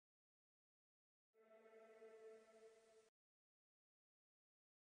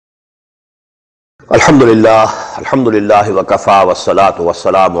Alhamdulillah wa kafa wa salatu wa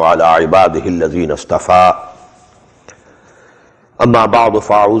salamu ala ibadihi alladhina istafa. Amma ba'du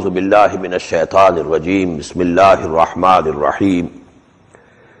fa'auzu billahi minash shaitanir rajim. Bismillahir rahmanir rahim.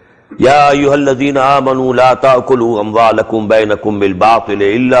 Ya ayyuhalladhina amanu la ta'kulu amwalakum bainakum bil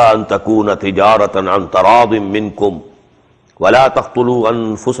batili illa an takuna tijaratan an taradin minkum wa la taqtulu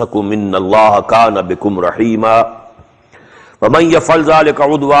anfusakum innallaha kana bikum rahima. وَمَنْ يَفْعَلْ ذَلِكَ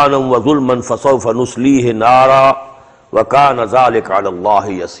عُدْوَانًا وَظُلْمًا فَسَوْفَ نُصْلِيهِ نَارًا وَكَانَ ذَلِكَ عَلَى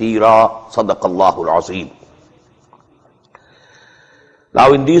اللَّهِ يَسِيرًا. صدق الله العظيم.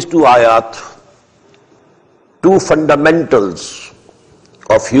 Now in these two ayat, two fundamentals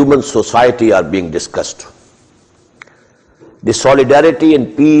of human society are being discussed. The solidarity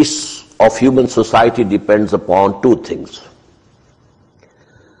and peace of human society depends upon two things: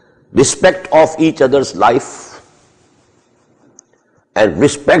 respect of each other's life and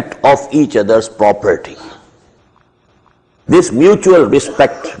respect of each other's property. This mutual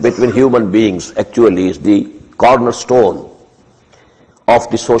respect between human beings actually is the cornerstone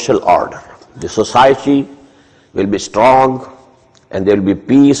of the social order. The society will be strong and there will be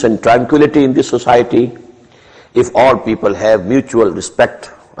peace and tranquility in the society if all people have mutual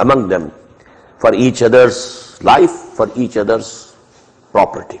respect among them for each other's life, for each other's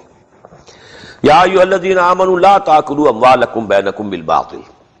property. Ya ayyuhalladhina amanu la ta'kulu amwalakum bainakum bil batil.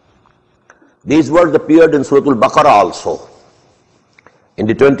 These words appeared in Surah Al-Baqarah also. In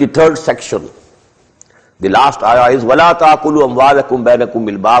the 23rd section, the last ayah is وَلَا تَأْكُلُوا أَمْوَالَكُمْ بَيْنَكُمْ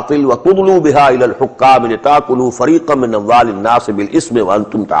بِالْبَاطِلِ وَتُدْلُوا بِهَا إِلَى الْحُكَّامِ لِتَأْكُلُوا فَرِيقًا مِنْ أَمْوَالِ النَّاسِ بِالْإِثْمِ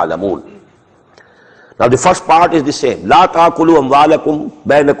وَأَنْتُمْ تَعْلَمُونَ. Now the first part is the same. لَا تَأْكُلُوا أَمْوَالَكُمْ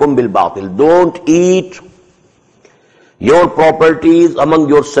بَيْنَكُمْ بِالْبَاطِلِ. Don't eat your properties among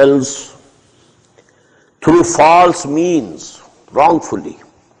yourselves through false means, wrongfully.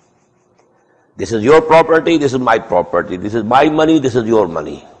 This is your property, this is my property, this is my money, this is your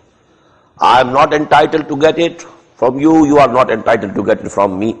money. I am not entitled to get it from you, you are not entitled to get it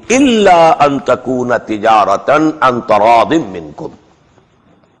from me. إِلَّا أَن تَكُونَ تِجَارَةً أَن تَرَاضٍ مِّنْكُمْ.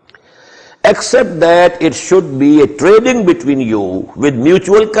 Except that it should be a trading between you with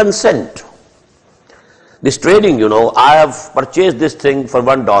mutual consent. This trading, I have purchased this thing for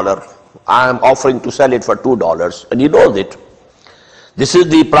 $1. I am offering to sell it for $2 and he knows it. This is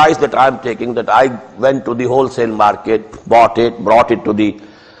the price that I am taking, that I went to the wholesale market, bought it, brought it to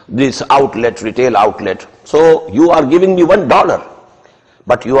this outlet, retail outlet. So you are giving me $1,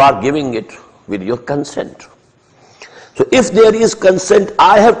 but you are giving it with your consent. So if there is consent,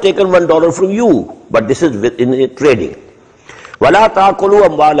 I have taken $1 from you, but this is in a trading. وَلَا تَأْكُلُوا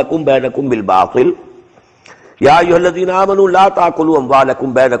أَمْوَالَكُمْ بَيْنَكُمْ بِالْبَاطِلِ يا أيها الذين آمنوا لا تأكلوا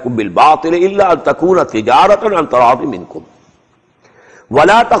أموالكم بينكم بالباطل إلا أن تكون تجارة عن تراض منكم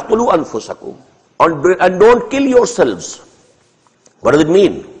ولا تقتلوا أنفسكم. And don't kill yourselves. What does it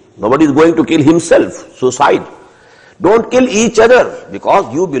mean? Nobody is going to kill himself. Suicide. Don't kill each other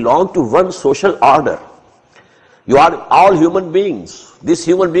because you belong to one social order. You are all human beings. This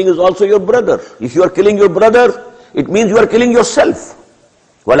human being is also your brother. If you are killing your brother, it means you are killing yourself.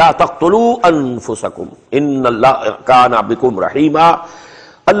 وَلَا تَقْتُلُوا أَنفُسَكُمْ إِنَّ اللَّهَ كَانَ بِكُمْ رَحِيمًا.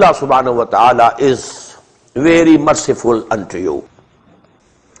 Allah subhanahu wa ta'ala is very merciful unto you.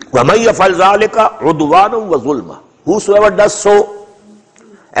 وَمَنْ يَفْعَلْ ذَلِكَ عُدْوَانًا وَظُلْمًا. Whosoever does so,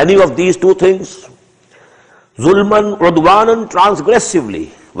 any of these two things, ظُلْمًا عُدْوَانًا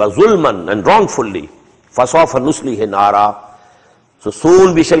transgressively, وَظُلْمًا and wrongfully, فَسَوْفَ نُصْلِيهِ نَارًا. So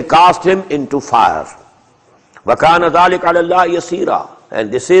soon we shall cast him into fire. وَكَانَ ذَلِكَ عَلَى اللَّهِ يَسِيرًا. And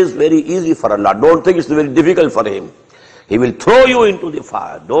this is very easy for Allah. Don't think it's very difficult for Him. He will throw you into the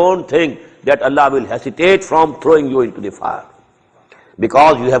fire. Don't think that Allah will hesitate from throwing you into the fire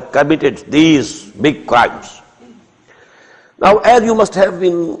because you have committed these big crimes. Now, as you must have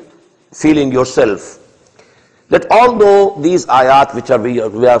been feeling yourself, that although these ayat which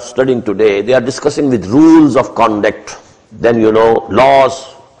we are studying today, they are discussing with rules of conduct, then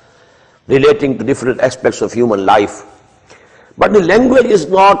laws relating to different aspects of human life. But the language is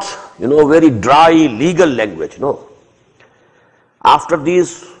not, very dry legal language, no. After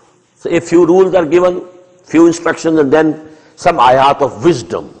these, a few rules are given, few instructions, and then some ayat of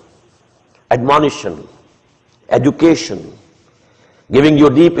wisdom, admonition, education, giving you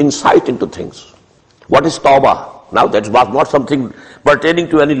deep insight into things. What is tawbah? Now that was not something pertaining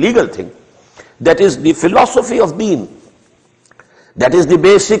to any legal thing. That is the philosophy of deen. That is the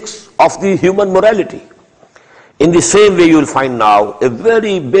basics of the human morality. In the same way you will find now a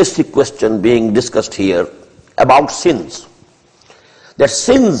very basic question being discussed here about sins. That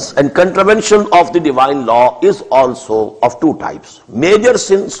sins and contravention of the divine law is also of two types. Major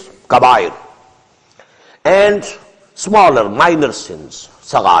sins, kabair, and smaller, minor sins,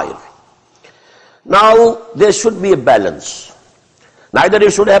 saghair. Now, there should be a balance. Neither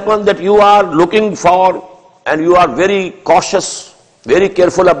it should happen that you are looking for and you are very cautious, very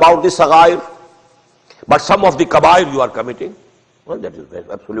careful about the saghair, but some of the kabair you are committing. Well, that is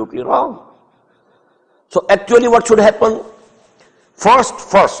absolutely wrong. So actually what should happen?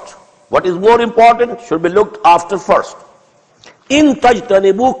 First. What is more important should be looked after first. In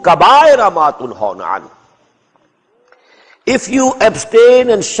tajtanibu kabaira ma tunhauna an. If you abstain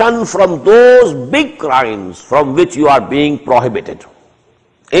and shun from those big crimes from which you are being prohibited.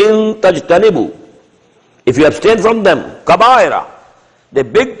 In tajtanibu. If you abstain from them, kabaira, the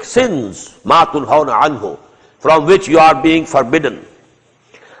big sins, ma tunhauna anhu, from which you are being forbidden.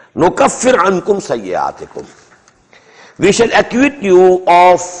 Nukaffir ankum sayyiatikum. We shall acquit you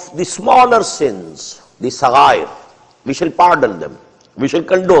of the smaller sins, the saghair. We shall pardon them. We shall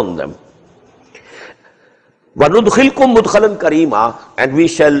condone them. وَنُدْخِلْكُمْ مُدْخَلًا كَرِيمًا, and we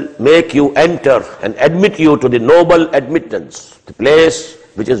shall make you enter and admit you to the noble admittance, the place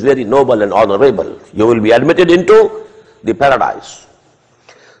which is very noble and honorable. You will be admitted into the paradise.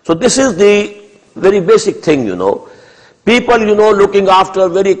 So this is the very basic thing, People, looking after,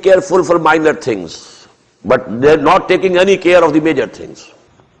 very careful for minor things, but they're not taking any care of the major things.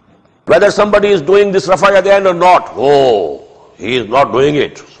 Whether somebody is doing this rafa again or not, he is not doing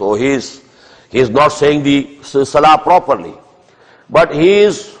it, so he is not saying the salah properly, but he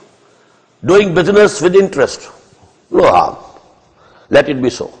is doing business with interest. No harm. Let it be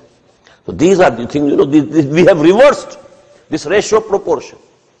so. So these are the things, we have reversed this ratio proportion.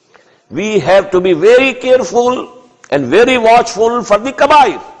 We have to be very careful and very watchful for the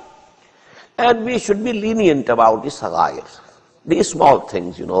kabair. And we should be lenient about the saghair. These small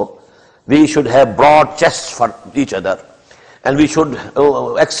things, we should have broad chests for each other. And we should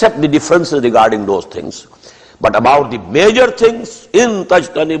accept the differences regarding those things. But about the major things, in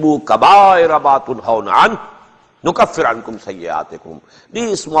tajtanibu kabaira ma tunhauna an, nukaffir ankum sayyiatikum.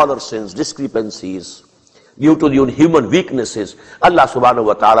 These smaller sins, discrepancies, due to the human weaknesses, Allah subhanahu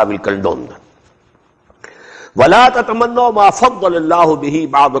wa ta'ala will condone them. وَلَا تَتَمَنَّوْا مَا فَضَّلَ اللَّهُ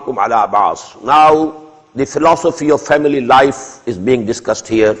بِهِ بَعْضَكُمْ عَلَى بَعْضٍ. Now, the philosophy of family life is being discussed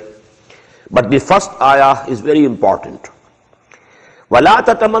here. But the first ayah is very important. وَلَا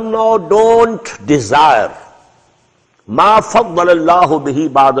تَتَمَنَّوْا, don't desire مَا فَضَّلَ اللَّهُ بِهِ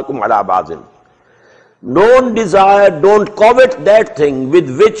بَعْضَكُمْ عَلَى بَعْضٍ. Don't desire, don't covet that thing with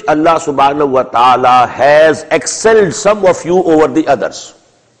which Allah subhanahu wa ta'ala has excelled some of you over the others.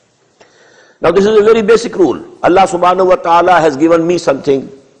 Now this is a very basic rule. Allah subhanahu wa ta'ala has given me something,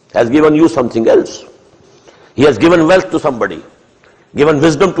 has given you something else. He has given wealth to somebody, given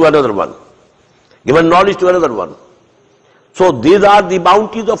wisdom to another one, given knowledge to another one. So these are the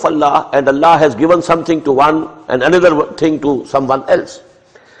bounties of Allah, and Allah has given something to one and another thing to someone else.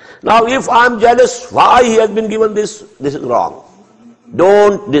 Now if I am jealous, why he has been given this is wrong.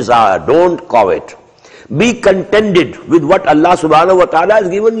 Don't desire, don't covet. Be contented with what Allah subhanahu wa ta'ala has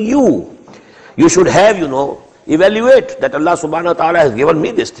given you. You should have, evaluate that Allah subhanahu wa ta'ala has given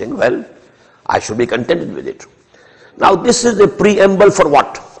me this thing. Well, I should be contented with it. Now this is a preamble for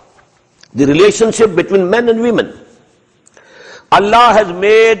what? The relationship between men and women. Allah has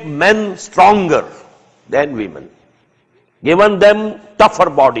made men stronger than women, given them tougher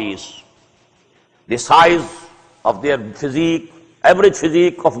bodies. The size of their physique, average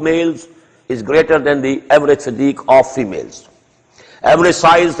physique of males is greater than the average physique of females. Average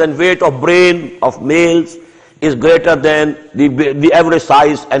size and weight of brain of males is greater than the average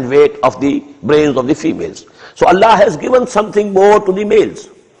size and weight of the brains of the females. So Allah has given something more to the males.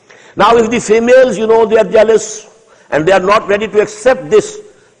 Now if the females, they are jealous and they are not ready to accept this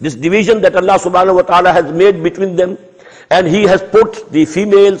division that Allah subhanahu wa ta'ala has made between them, and He has put the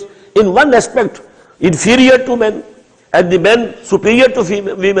females in one aspect inferior to men and the men superior to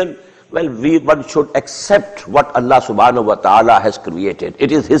women, well, one should accept what Allah subhanahu wa ta'ala has created.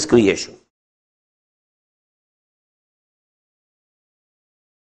 It is His creation.